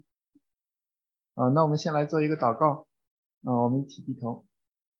那我们先来做一个祷告。我们一起低头。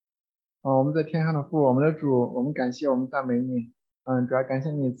我们在天上的父，我们的主，我们感谢我们赞美你。主要感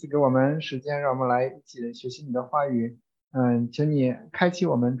谢你赐给我们时间，让我们来一起学习你的话语。求你开启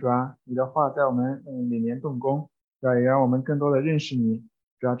我们，主要你的话在我们里面动工，主要也让我们更多的认识你，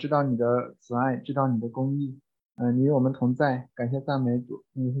主要知道你的慈爱，知道你的公义。你与我们同在，感谢赞美主，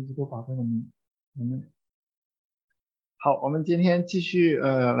你是基督宝贵的名。好，我们今天继续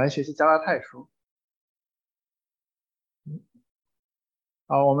来学习加拉太书。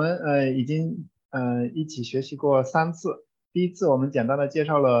我们已经一起学习过3次。第一次我们简单的介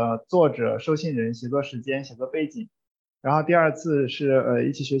绍了作者、收信人、写作时间、写作背景，然后第二次是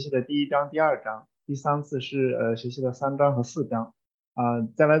一起学习的第1章、第2章，第3次是学习的3章和4章。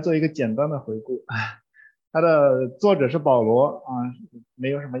再来做一个简单的回顾。它的作者是保罗没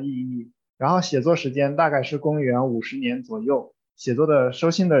有什么意义。然后写作时间大概是公元50年左右，写作的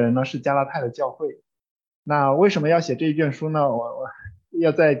收信的人呢是加拉太的教会。那为什么要写这一卷书呢？我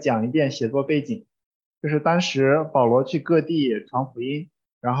要再讲一遍写作背景，就是当时保罗去各地传福音，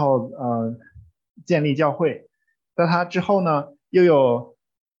然后建立教会，在他之后呢，又有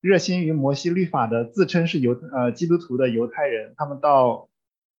热心于摩西律法的自称是基督徒的犹太人，他们到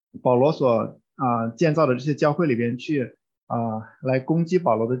保罗所建造的这些教会里边去来攻击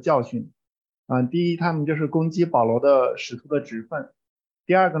保罗的教训。第一，他们就是攻击保罗的使徒的职分。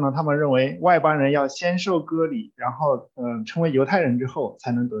第二个呢，他们认为外邦人要先受割礼，然后成为犹太人之后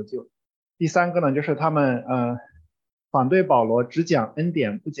才能得救。第三个呢，就是他们反对保罗只讲恩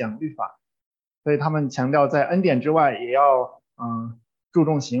典不讲律法，所以他们强调在恩典之外也要注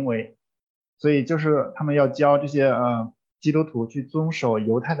重行为，所以就是他们要教这些基督徒去遵守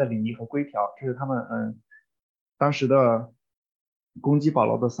犹太的礼仪和规条，这是他们当时的攻击保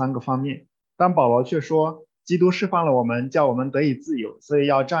罗的3个方面。但保罗却说，基督释放了我们，叫我们得以自由，所以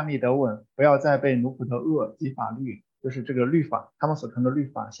要站立得稳，不要再被奴仆的恶及法律，就是这个律法，他们所称的律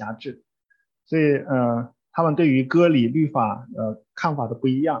法辖制。所以他们对于割礼律法看法的不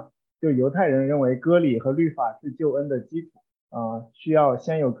一样。就犹太人认为割礼和律法是救恩的基础，需要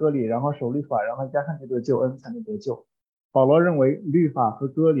先有割礼，然后守律法，然后加上这个救恩才能得救。保罗认为律法和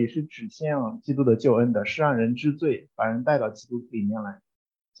割礼是指向基督的救恩的，是让人知罪，把人带到基督里面来。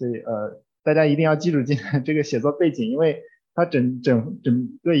所以大家一定要记住今天这个写作背景，因为它整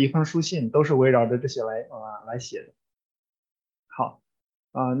个一封书信都是围绕着这些来写的。好。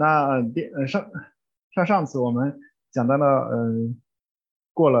那上次我们讲到了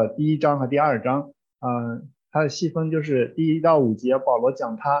过了第1章和第2章。它的细分就是第1到5节，保罗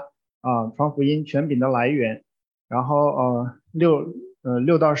讲他传福音权柄的来源，然后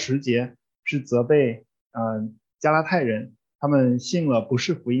6到10节是责备加拉太人，他们信了不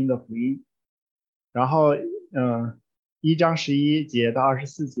是福音的福音。然后1章11节到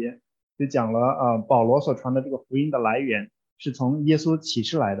24节就讲了保罗所传的这个福音的来源是从耶稣启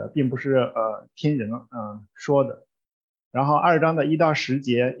示来的，并不是听人说的。然后2章的1到10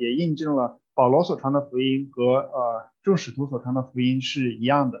节也印证了保罗所传的福音和众使徒所传的福音是一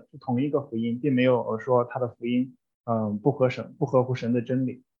样的，是同一个福音，并没有说他的福音不合乎神的真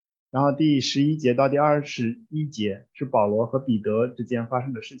理。然后第11节到第21节是保罗和彼得之间发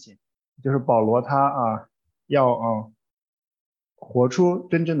生的事情，就是保罗他要活出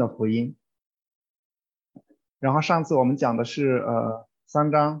真正的福音。然后上次我们讲的是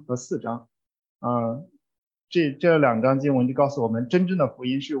3章和4章。这2章经文就告诉我们，真正的福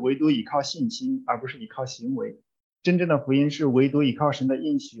音是唯独依靠信心，而不是依靠行为。真正的福音是唯独依靠神的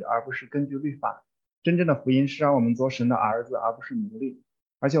应许，而不是根据律法。真正的福音是让我们做神的儿子，而不是奴隶。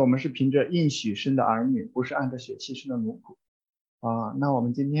而且我们是凭着应许生的儿女，不是按着血气生的奴仆。那我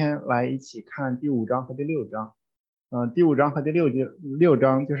们今天来一起看第5章和第6章。第5章和第6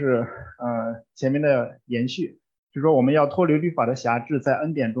章就是前面的延续，就是说我们要脱离律法的辖制，在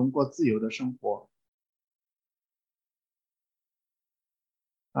恩典中过自由的生活。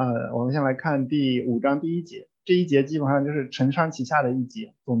我们先来看第5章第1节，这一节基本上就是承上启下的一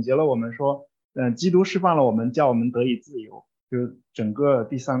节，总结了我们说，基督释放了我们，叫我们得以自由，就是整个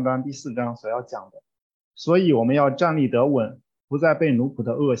第3章、第4章所要讲的。所以我们要站立得稳，不再被奴仆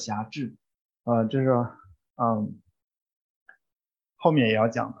的恶辖制。这是后面也要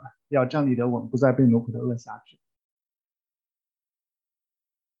讲的，要站立得稳，不再被奴仆的恶辖制。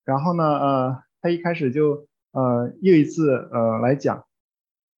然后呢，他一开始就又一次来讲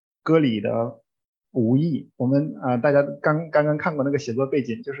割礼的无益。我们大家刚刚看过那个写作背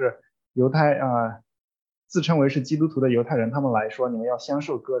景，就是犹太自称为是基督徒的犹太人，他们来说你们要先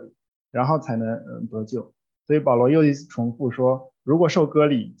受割礼，然后才能得救。所以保罗又一次重复说，如果受割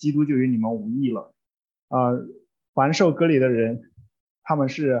礼，基督就与你们无益了。凡受割礼的人，他们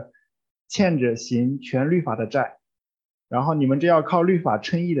是欠着行全律法的债。然后你们这要靠律法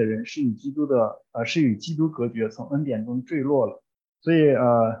称义的人是与基督隔绝，从恩典中坠落了。所以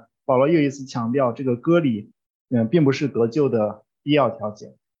保罗又一次强调，这个割礼并不是得救的必要条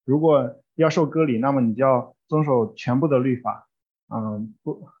件。如果要受割礼，那么你就要遵守全部的律法。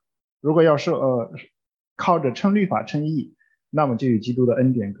如果要靠着称律法称义，那么就与基督的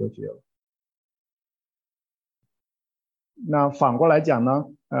恩典隔绝了。那反过来讲呢，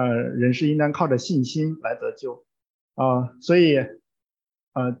人是应当靠着信心来得救。所以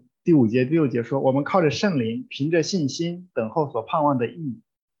第5节、第6节说，我们靠着圣灵，凭着信心等候所盼望的义。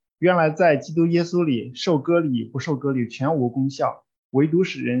原来在基督耶稣里，受割礼不受割礼全无功效，唯独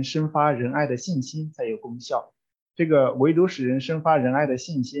使人生发仁爱的信心才有功效。这个唯独使人生发仁爱的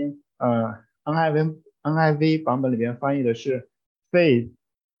信心，NIV 版本里边翻译的是 faith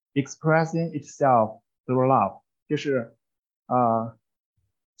expressing itself through love， 就是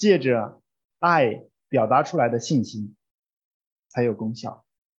借着爱表达出来的信心才有功效。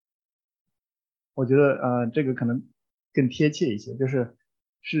我觉得这个可能更贴切一些，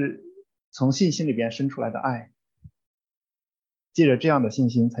是从信心里边生出来的爱，借着这样的信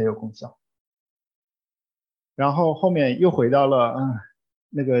心才有功效。然后后面又回到了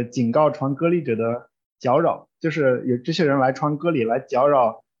那个警告传割礼者的搅扰，就是有这些人来传割礼来搅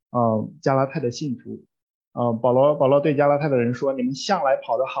扰加拉太的信徒。保罗对加拉太的人说，你们向来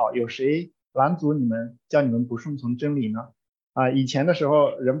跑得好，有谁拦阻你们，叫你们不顺从真理呢？以前的时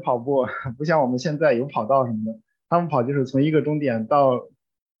候人跑步不像我们现在有跑道什么的，他们跑就是从一个终点到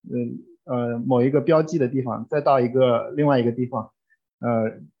某一个标记的地方，再到另外一个地方。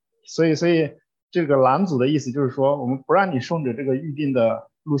所以这个拦阻的意思就是说，我们不让你顺着这个预定的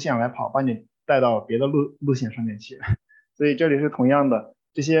路线来跑，把你带到别的路线上面去。所以这里是同样的，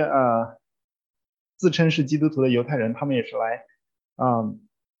这些自称是基督徒的犹太人，他们也是来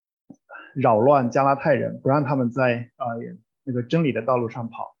扰乱加拉太人，不让他们在那个真理的道路上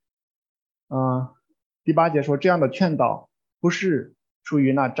跑。第8节说，这样的劝导不是出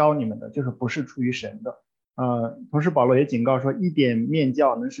于那招你们的，就是不是出于神的。同时保罗也警告说，一点面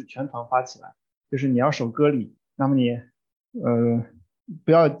教能使全团发起来，就是你要守割礼，那么你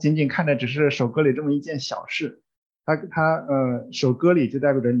不要仅仅看着只是守割礼这么一件小事，他守割礼就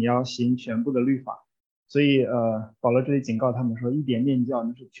代表着你要行全部的律法。所以保罗这里警告他们说，一点面教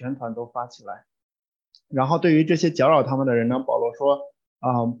能使全团都发起来。然后对于这些搅扰他们的人呢，保罗说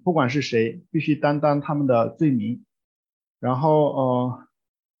不管是谁，必须担当他们的罪名。然后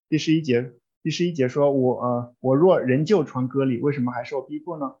第11节说，我若仍旧传割礼，为什么还受逼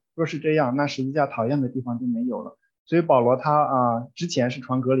迫呢？若是这样，那十字架讨厌的地方就没有了。所以保罗他之前是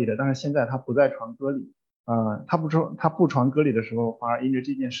传割礼的，但是现在他不再传割礼。他不传割礼的时候，反而因着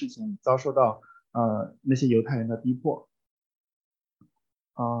这件事情遭受到那些犹太人的逼迫。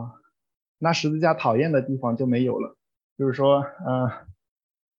那十字架讨厌的地方就没有了。就是说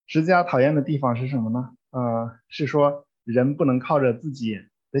十字架讨厌的地方是什么呢？是说人不能靠着自己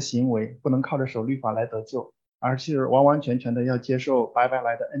的行为，不能靠着守律法来得救，而是完完全全的要接受白白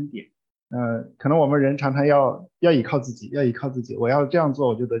来的恩典。可能我们人常常要依靠自己，我要这样做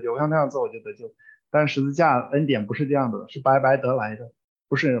我就得救，我要那样做我就得救。但十字架恩典不是这样的，是白白得来的，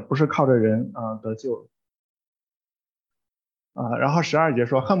不是靠着人得救。然后12节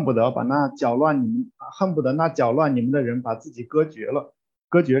说，恨不得那搅乱你们的人把自己割绝了。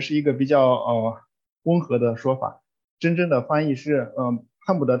割绝是一个比较温和的说法，真正的翻译是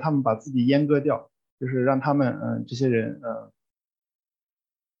恨不得他们把自己阉割掉，就是让他们这些人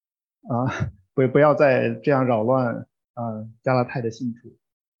不要再这样扰乱加拉太的信徒。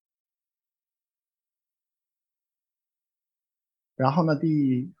然后呢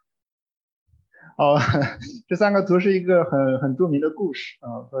这3个图是一个很著名的故事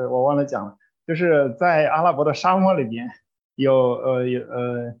所以我忘了讲了，就是在阿拉伯的沙漠里边有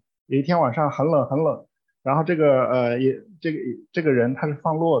一天晚上很冷，然后这个人他是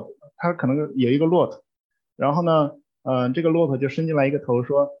放骆驼，他可能有一个骆驼，然后呢这个骆驼就伸进来一个头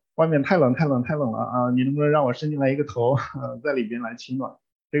说，外面太冷了你能不能让我伸进来一个头在里边来取暖？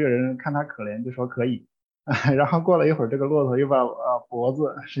这个人看他可怜就说可以。然后过了一会儿，这个骆驼又把脖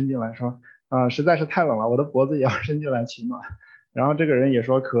子伸进来说，实在是太冷了，我的脖子也要伸进来取暖。然后这个人也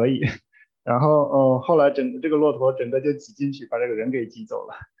说可以。然后后来这个骆驼整个就挤进去，把这个人给挤走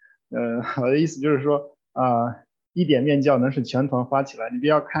了。我的意思就是说一点面教能使全团发起来，你不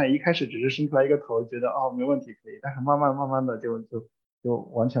要看一开始只是伸出来一个头，觉得没问题可以，但是慢慢的就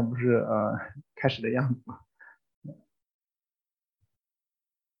完全不是开始的样子。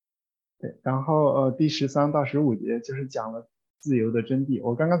对，然后第13到15节就是讲了自由的真谛。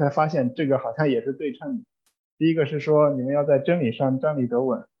我刚刚才发现这个好像也是对称的。第一个是说你们要在真理上站立得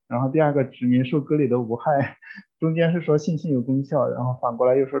稳，然后第二个指明受割礼的无害，中间是说信心有功效，然后反过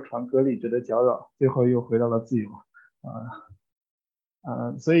来又说传割礼值得搅扰，最后又回到了自由。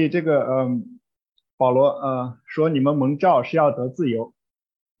所以这个保罗说你们蒙召是要得自由。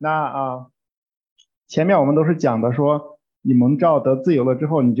那前面我们都是讲的说你蒙召得自由了之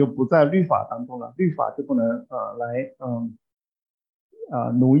后，你就不在律法当中了，律法就不能来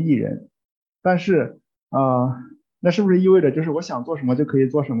奴役人。但是那是不是意味着就是我想做什么就可以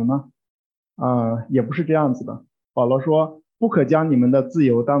做什么呢？也不是这样子的。保罗说不可将你们的自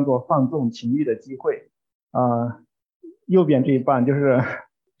由当作放纵情欲的机会。右边这一半就是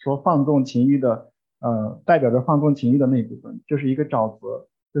说放纵情欲的代表着放纵情欲的那一部分，就是一个沼泽，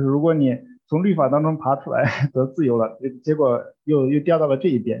就是如果你从律法当中爬出来得自由了，结果又掉到了这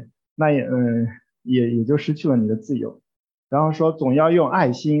一边，那也就失去了你的自由。然后说总要用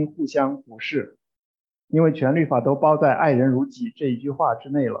爱心互相服侍，因为全律法都包在爱人如己这一句话之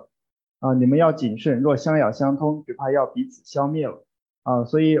内了。你们要谨慎，若相咬相通，只怕要彼此消灭了。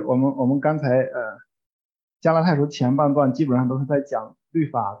所以我们刚才加拉太书前半段基本上都是在讲律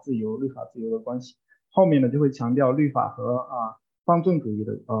法自由的关系，后面呢就会强调律法和放纵主义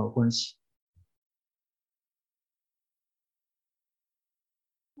的关系。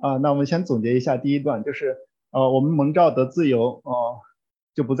那我们先总结一下第一段，就是我们蒙召得自由，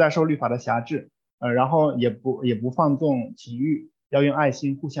就不再受律法的辖制，然后也不放纵情欲，要用爱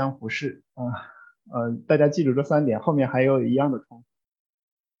心互相服侍。大家记住这3点，后面还有一样的重复。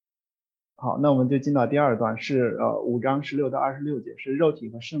好，那我们就进到第2段，是5章16到26节，是肉体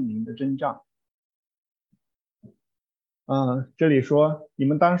和圣灵的征战。这里说你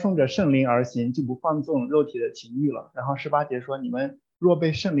们当顺着圣灵而行，就不放纵肉体的情欲了。然后18节说你们若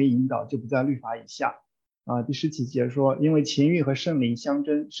被圣灵引导，就不在律法以下。第17节说因为情欲和圣灵相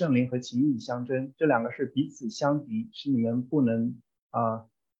争，圣灵和情欲相争，这2个是彼此相敌，使你们不能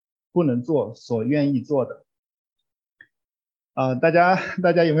做所愿意做的。大家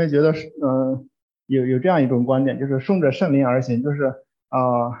有没有觉得有这样一种观点，就是顺着圣灵而行，就是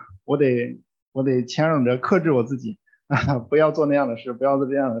我得强忍着克制我自己不要做那样的事，不要做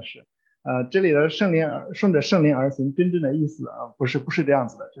这样的事。这里的顺着圣灵而行，真正的意思不是这样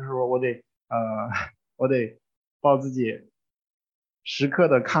子的，就是说我得抱自己时刻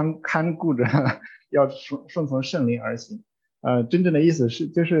的看顾着要顺从圣灵而行。真正的意思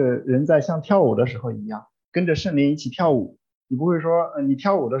就是人在像跳舞的时候一样，跟着圣灵一起跳舞。你不会说你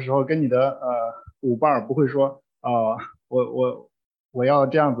跳舞的时候跟你的舞伴不会说我要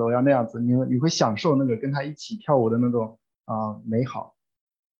这样子，我要那样子，你会享受那个跟他一起跳舞的那种美好，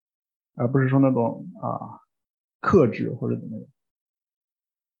而不是说那种克制或者怎么样。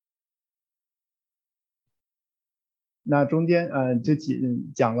那中间就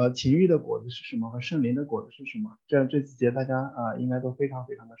讲了情欲的果子是什么和圣灵的果子是什么，这几节大家应该都非常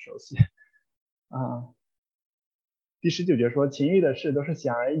非常的熟悉。第19节说情欲的事都是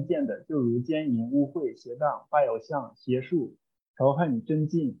显而易见的，就如奸淫、污秽、邪荡、拜偶像、邪术、仇恨、争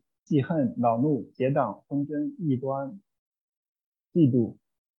竞、记恨、恼怒、结党、纷争、异端、嫉妒、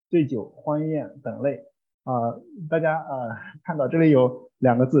醉酒、欢宴等类。大家看到这里有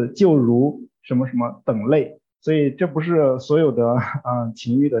2个字，就如什么什么等类，所以这不是所有的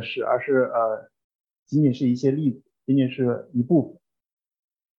情欲的事，而是仅仅是一些例子，仅仅是一部分。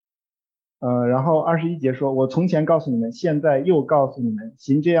然后21节说，我从前告诉你们，现在又告诉你们，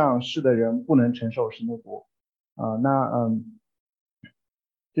行这样事的人不能承受神的国。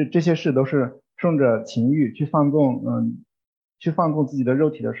这些事都是顺着情欲去放纵自己的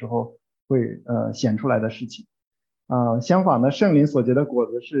肉体的时候会显出来的事情。相反的，圣灵所结的果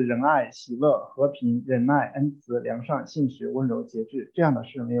子是仁爱、喜乐、和平、忍耐、恩慈、良善、信实、温柔、节制，这样的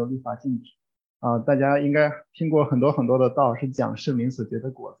事没有律法禁止。大家应该听过很多很多的道是讲圣灵所结的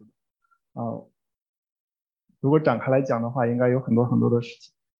果子的。如果展开来讲的话，应该有很多很多的事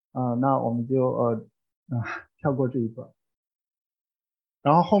情。那我们就跳过这一段。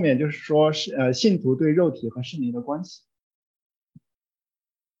然后后面就是说信徒对肉体和圣灵的关系。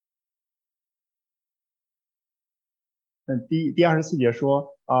第24节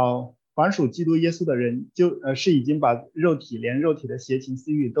说凡属基督耶稣的人是已经把连肉体的邪情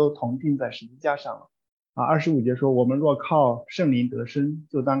私欲都同定在十字架上了。25节说我们若靠圣灵得生，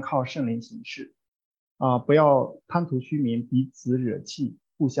就当靠圣灵行事。不要贪图虚名，彼此惹气，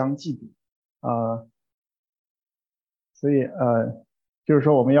互相嫉妒。所以就是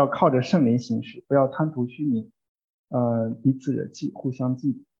说我们要靠着圣灵行事，不要贪图虚名，彼此惹气，互相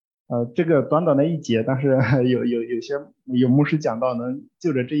嫉妒。这个短短的一节，但是有牧师讲到能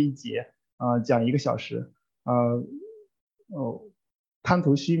就着这一节讲1个小时。贪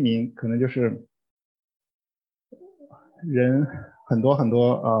图虚名可能就是人很多很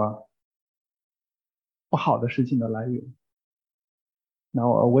多不好的事情的来源。那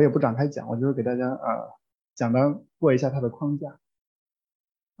我也不展开讲，我就是给大家简单过一下它的框架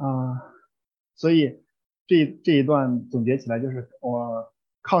所以这一段总结起来就是我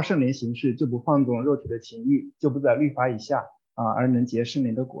靠圣灵行事，就不放纵肉体的情欲，就不在律法以下而能结圣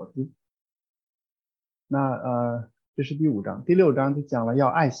灵的果子。那这是第5章，第6章就讲了要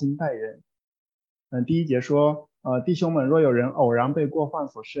爱心待人。第1节说弟兄们，若有人偶然被过犯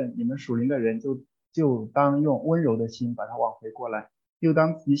所胜，你们属灵的人就当用温柔的心把他挽回过来，又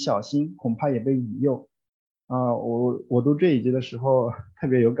当自己小心，恐怕也被引诱。我读这一节的时候特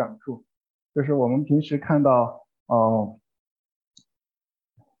别有感触，就是我们平时看到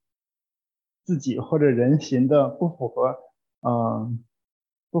自己或者人行的不符合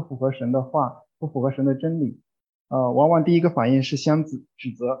神的话，不符合神的真理，往往第一个反应是相指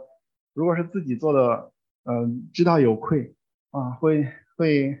责。如果是自己做的，知道有愧会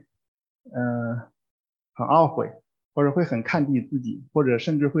很懊悔，或者会很看低自己，或者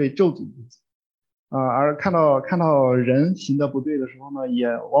甚至会咒诅自己。而看到人行的不对的时候呢，也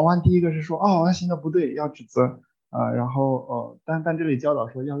往往第一个是说他行的不对，要指责然后但这里教导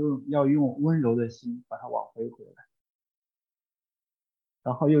说要用温柔的心把它挽回回来，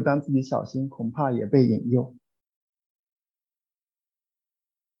然后又当自己小心，恐怕也被引诱。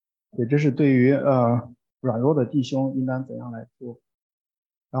对，这是对于软弱的弟兄应当怎样来做。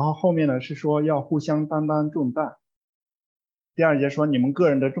然后后面呢是说要互相担当重担。第2节说你们个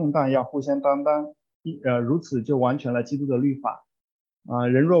人的重担要互相担当，如此就完全了基督的律法。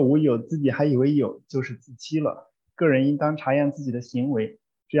人若无有，自己还以为有，就是自欺了。个人应当察验自己的行为，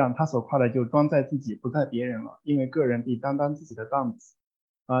这样他所夸的就装在自己，不在别人了，因为个人必担当自己的担子。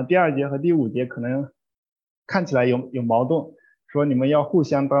第2节和第5节可能看起来有矛盾，说你们要互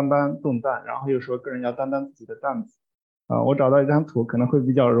相担当重担，然后又说个人要担当自己的担子。我找到一张图可能会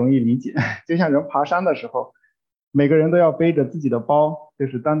比较容易理解，就像人爬山的时候，每个人都要背着自己的包，就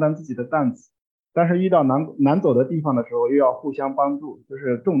是担当自己的担子。但是遇到难走的地方的时候，又要互相帮助，就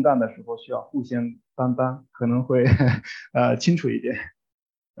是重担的时候需要互相担当，可能会清楚一点。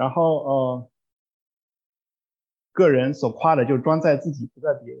然后个人所夸的就装在自己，不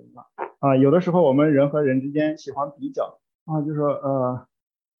在别人了。有的时候我们人和人之间喜欢比较就说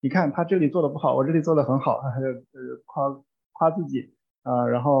你看他这里做的不好，我这里做的很好，他就夸自己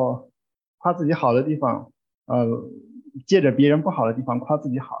然后夸自己好的地方借着别人不好的地方夸自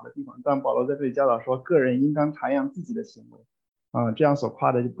己好的地方。但保罗在这里教导说，个人应当察验自己的行为这样所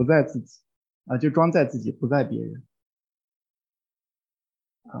夸的就不在自己就装在自己，不在别人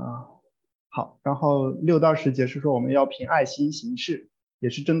好，然后6到10节是说我们要凭爱心行事，也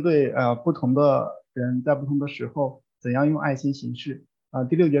是针对不同的人在不同的时候怎样用爱心行事。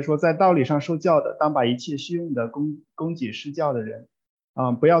第6节说，在道理上受教的，当把一切虚用的供给施教的人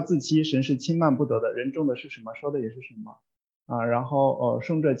不要自欺，神是轻慢不得的，人种的是什么，收的也是什么然后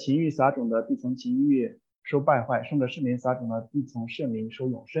顺着情欲撒种的，必从情欲收败坏；顺着圣灵撒种的，必从圣灵收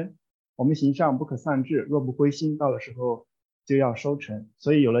永生。我们行上不可丧志，若不灰心，到了时候就要收成。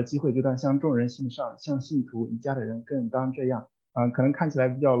所以有了机会，就当向众人行上，向信徒一家的人更当这样可能看起来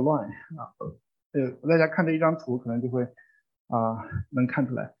比较乱大家看这一张图可能就会能看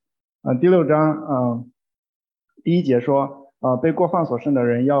出来第6章第1节说被过犯所胜的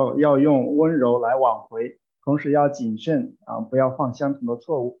人要用温柔来挽回，同时要谨慎不要犯相同的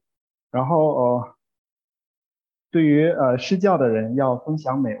错误。然后对于施教的人要分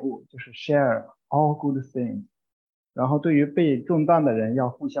享美物，就是 share all good things。然后对于被重担的人要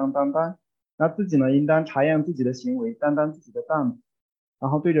互相担当。那自己呢，应当察验自己的行为，担当自己的担子。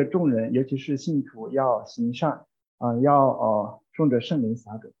然后对着众人，尤其是信徒要行善要顺着圣灵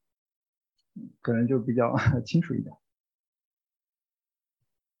撒种，可能就比较清楚一点。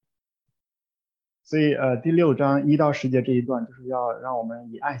所以第6章1到10节这一段就是要让我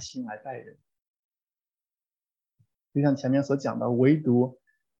们以爱心来待人，就像前面所讲的，唯独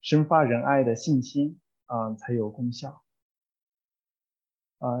生发仁爱的信心才有功效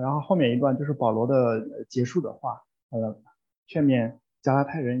然后后面一段就是保罗的结束的话劝勉加拉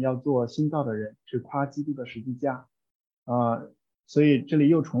太人要做新造的人，只夸基督的十字架所以这里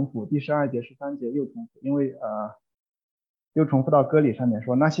又重复第12节13节又重复，因为又重复到割礼上面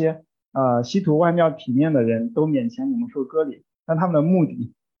说，那些稀土外貌体面的人都勉强你们受割礼，但他们的目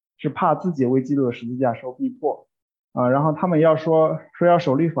的是怕自己为基督的十字架受逼迫然后他们要说要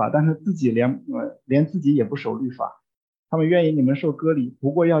守律法，但是自己连自己也不守律法，他们愿意你们受割礼，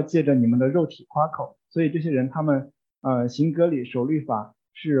不过要借着你们的肉体夸口。所以这些人他们行割礼守律法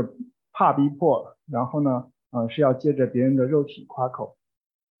是怕逼迫，然后呢是要借着别人的肉体夸口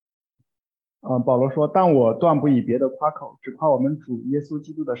保罗说：“但我断不以别的夸口，只夸我们主耶稣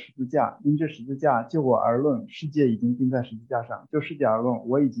基督的十字架。因这十字架，就我而论，世界已经钉在十字架上；就世界而论，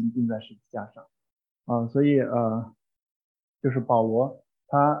我已经钉在十字架上。”所以就是保罗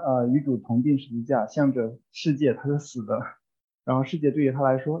他与主同钉十字架，向着世界他是死的，然后世界对于他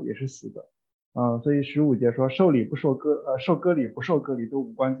来说也是死的。所以15节说受礼不受割，受割礼不受割礼都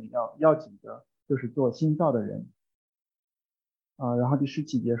无关紧要，要紧的就是做新造的人。然后第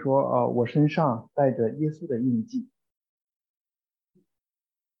17节说，我身上带着耶稣的印记。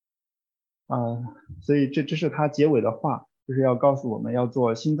所以这是他结尾的话，就是要告诉我们要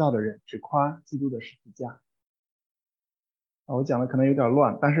做新造的人，只夸基督的十字架。我讲的可能有点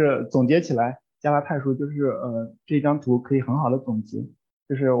乱，但是总结起来，加拉太书就是这张图可以很好的总结，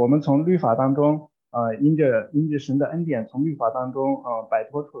就是我们从律法当中因着神的恩典从律法当中摆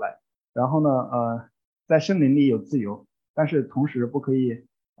脱出来，然后呢在圣灵里有自由，但是同时不可以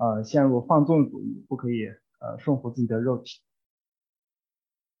陷入放纵主义，不可以顺服自己的肉体。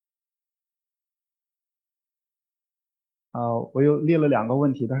我又列了2个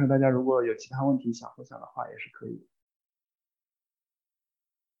问题，但是大家如果有其他问题想分享的话也是可以的。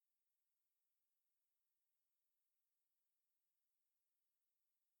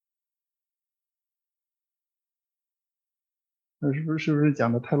那是不是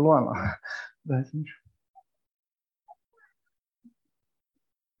讲的太乱了？不太清楚。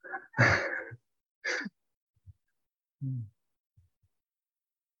嗯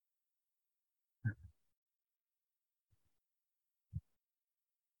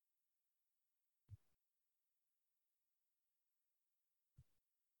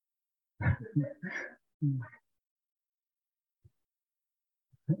嗯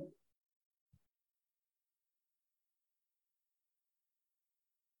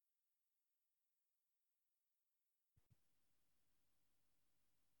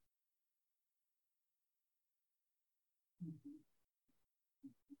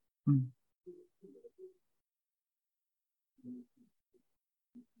嗯。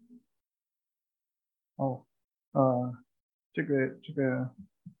哦，呃，这个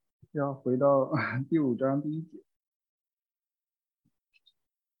要回到第5章第1节，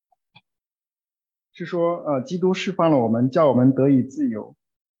是说基督释放了我们，叫我们得以自由，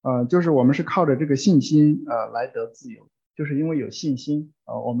就是我们是靠着这个信心来得自由，就是因为有信心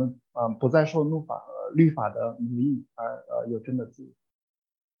我们不再受律法的奴役，而有真的自由。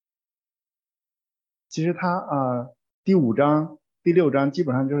其实他第5章、第6章基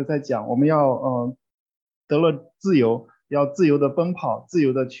本上就是在讲我们要得了自由，要自由的奔跑，自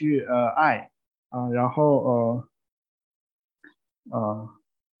由的去爱然后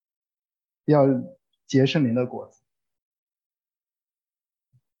要结圣灵的果子。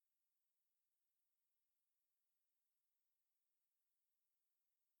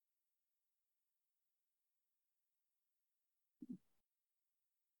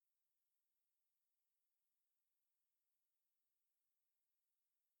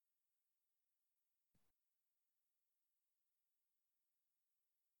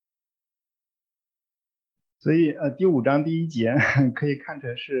所以第5章第1节可以看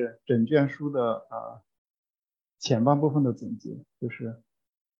成是整卷书的前半部分的总结，就是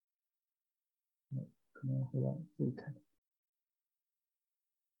可能回来这里看。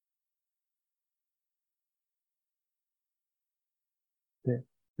对，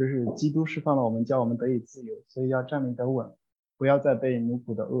就是基督释放了我们，叫我们得以自由，所以要站立得稳，不要再被奴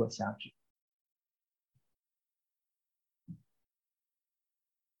仆的恶辖制。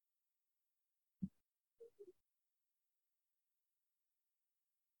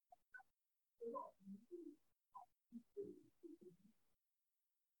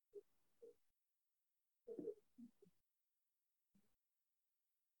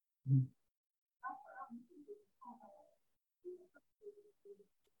嗯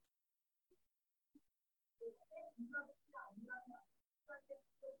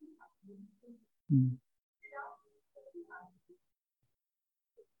嗯，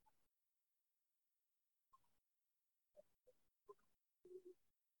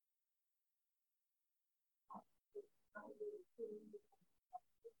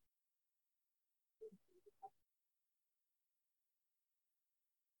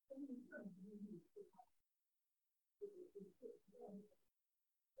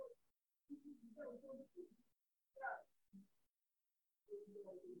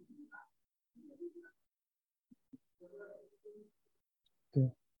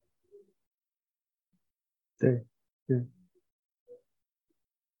对对对。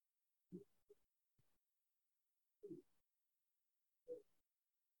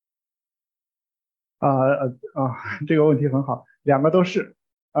这个问题很好，2个都是。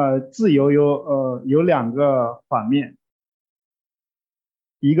自由有两个反面，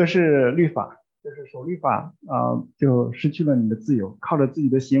一个是律法，就是守律法就失去了你的自由，靠着自己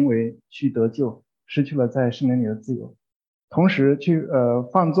的行为去得救，失去了在圣灵里的自由。同时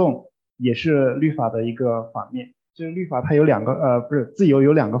放纵也是律法的一个反面，就是律法它有两个不是自由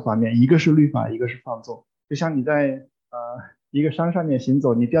有两个反面，一个是律法，一个是放纵。就像你在一个山上面行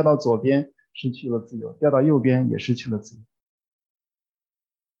走，你掉到左边失去了自由，掉到右边也失去了自由。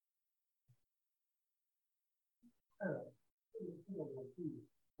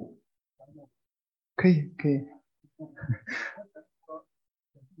可以可以。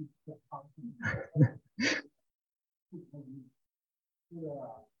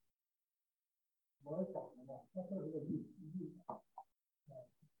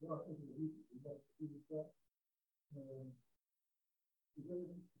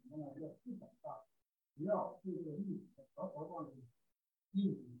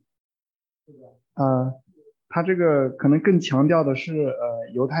呃，他这个可能更强调的是，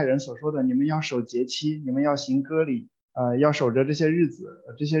犹太人所说的，你们要守节期，你们要行割礼，要守着这些日子，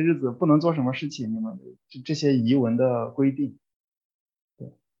这些日子不能做什么事情，你们这些遗文的规定，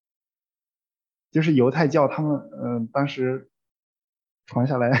对，就是犹太教他们，当时传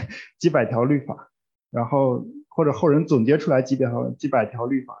下来几百条律法，然后或者后人总结出来几百条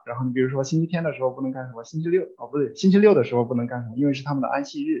律法，然后你比如说星期天的时候不能干什么，星期六哦不对，星期六的时候不能干什么，因为是他们的安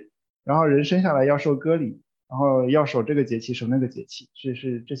息日，然后人生下来要受割礼，然后要守这个节气，守那个节气，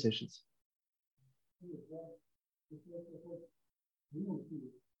是这些事情。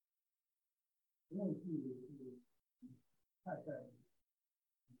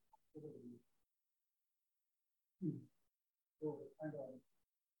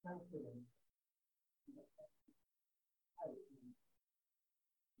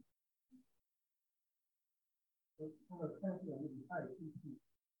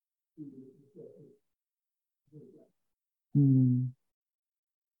嗯，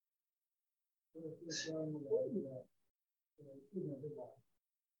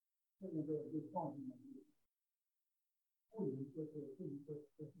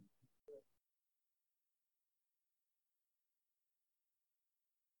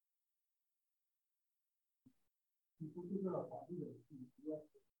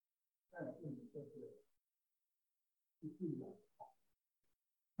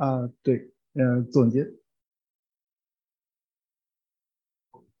对，总结，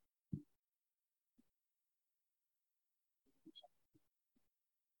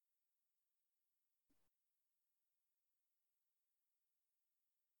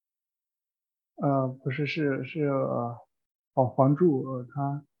不是黄柱，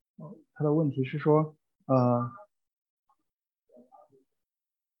他的问题是说，哦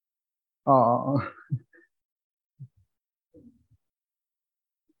哦哦，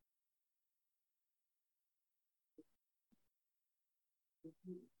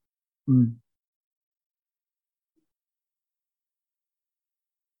嗯，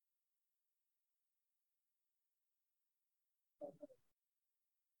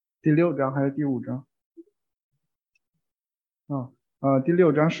第6章还是第5章？啊，第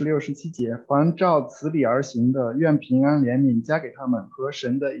6章16、17节，凡照此理而行的，愿平安怜悯加给他们和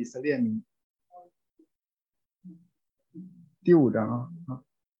神的以色列民。第5章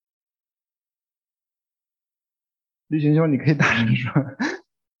绿群兄，你可以大声说。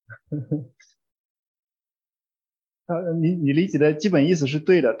你理解的基本意思是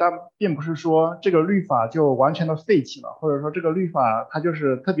对的，但并不是说这个律法就完全的废弃了，或者说这个律法它就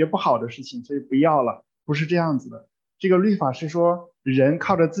是特别不好的事情，所以不要了，不是这样子的。这个律法是说人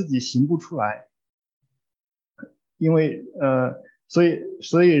靠着自己行不出来，因为所以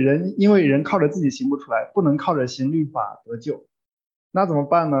因为人靠着自己行不出来，不能靠着行律法得救。那怎么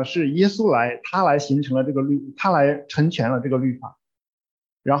办呢？是耶稣来，他来形成了这个他来成全了这个律法。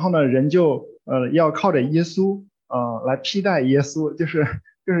然后呢，人就要靠着耶稣来替代耶稣，就是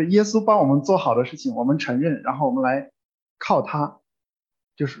耶稣帮我们做好的事情，我们承认，然后我们来靠他，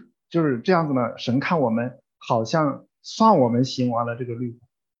就是这样子呢。神看我们好像算我们行完了这个律法，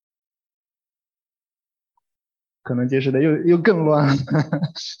可能解释的又更乱了。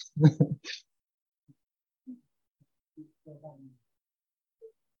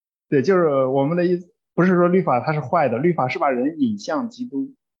对，就是我们的意思，不是说律法它是坏的，律法是把人引向基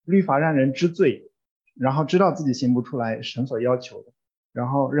督，律法让人知罪，然后知道自己行不出来神所要求的，然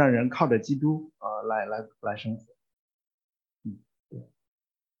后让人靠着基督来生活。嗯，对，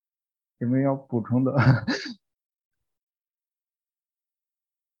有没有要补充的？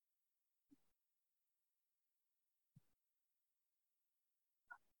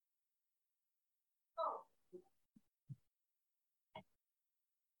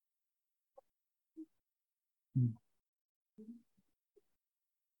嗯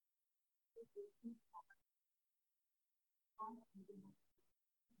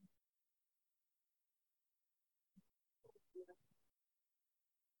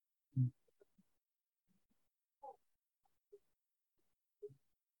嗯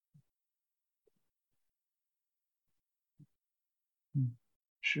嗯，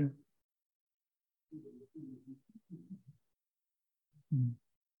是，嗯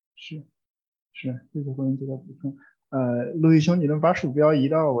是是，这个回应值得补充。陆毅兄，你能把鼠标移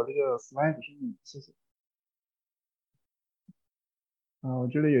到我这个 slide 上面，谢谢。啊，我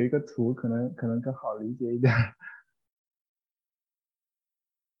这里有一个图，可能更好理解一点。啊，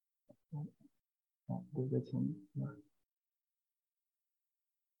这个请，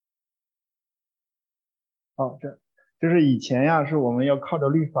哦，就是以前呀，是我们要靠着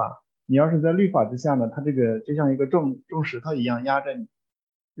律法，你要是在律法之下呢，它这个就像一个重石头一样压着你，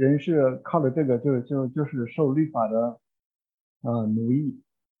人是靠着这个就是受律法的奴役，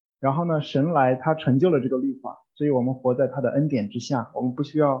然后呢，神来他成就了这个律法，所以我们活在他的恩典之下，我们不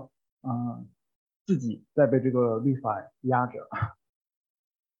需要自己再被这个律法压着。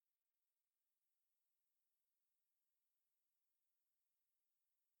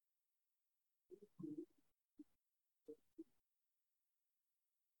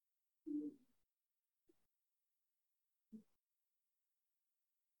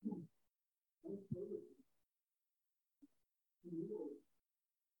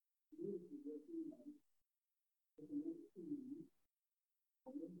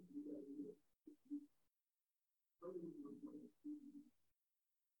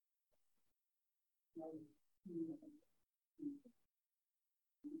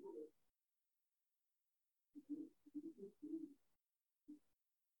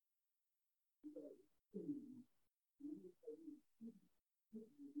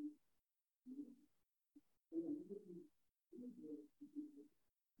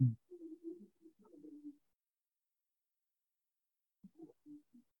嗯，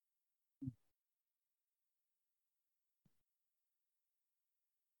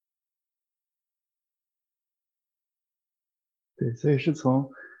对，所以是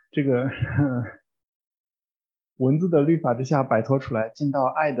从这个文字的律法之下摆脱出来，进到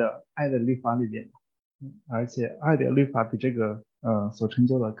爱的律法里边。而且爱的律法比这个所成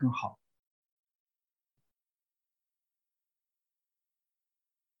就的更好。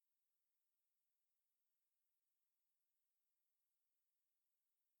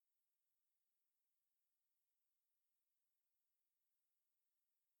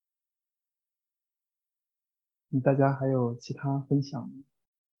大家还有其他分享吗？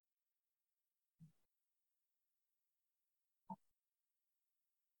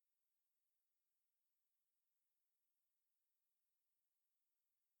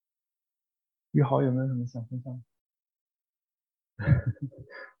玉豪有没有什么想分享？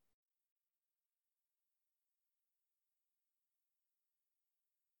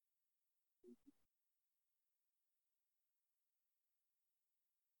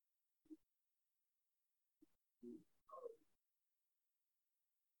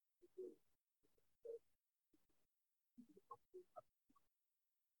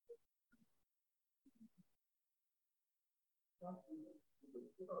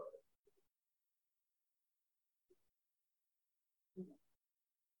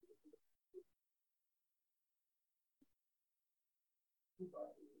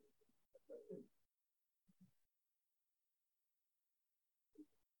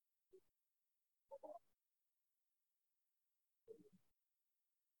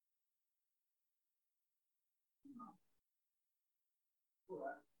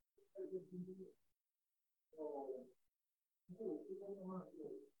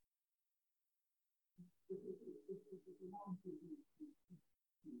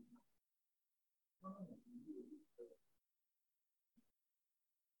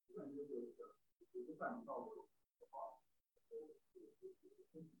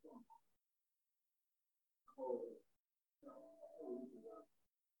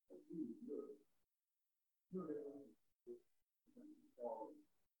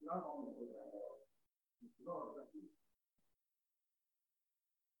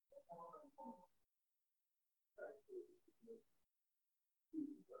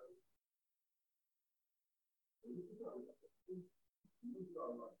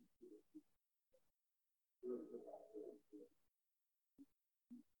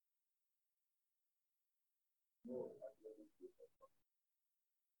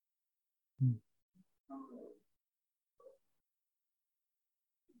嗯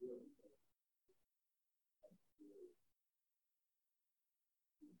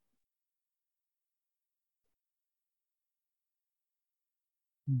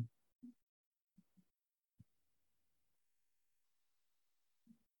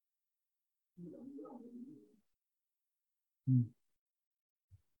嗯，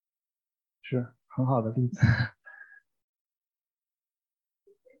是很好的例子。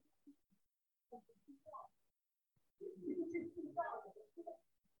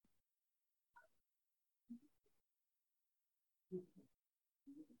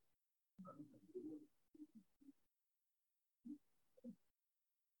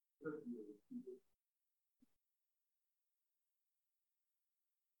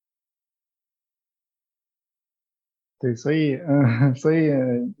对，所以所以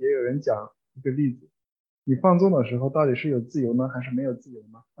也有人讲一个例子，你放纵的时候到底是有自由呢，还是没有自由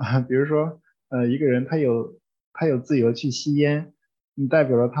呢？啊，比如说一个人他有自由去吸烟，代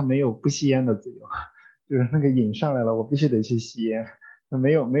表了他没有不吸烟的自由，就是那个瘾上来了，我必须得去吸烟，那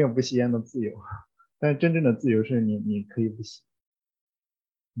没有不吸烟的自由，但是真正的自由是你可以不吸。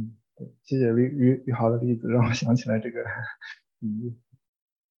嗯，对，谢谢于好的例子，让我想起来这个比喻。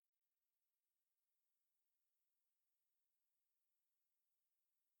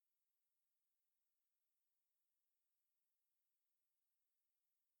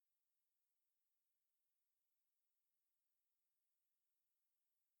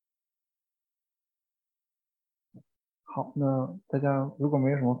好，那大家如果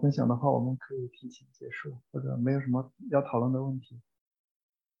没有什么分享的话，我们可以提前结束，或者没有什么要讨论的问题。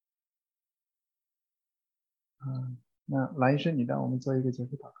嗯，那蓝医生，你带我们做一个结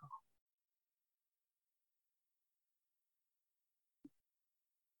束祷告。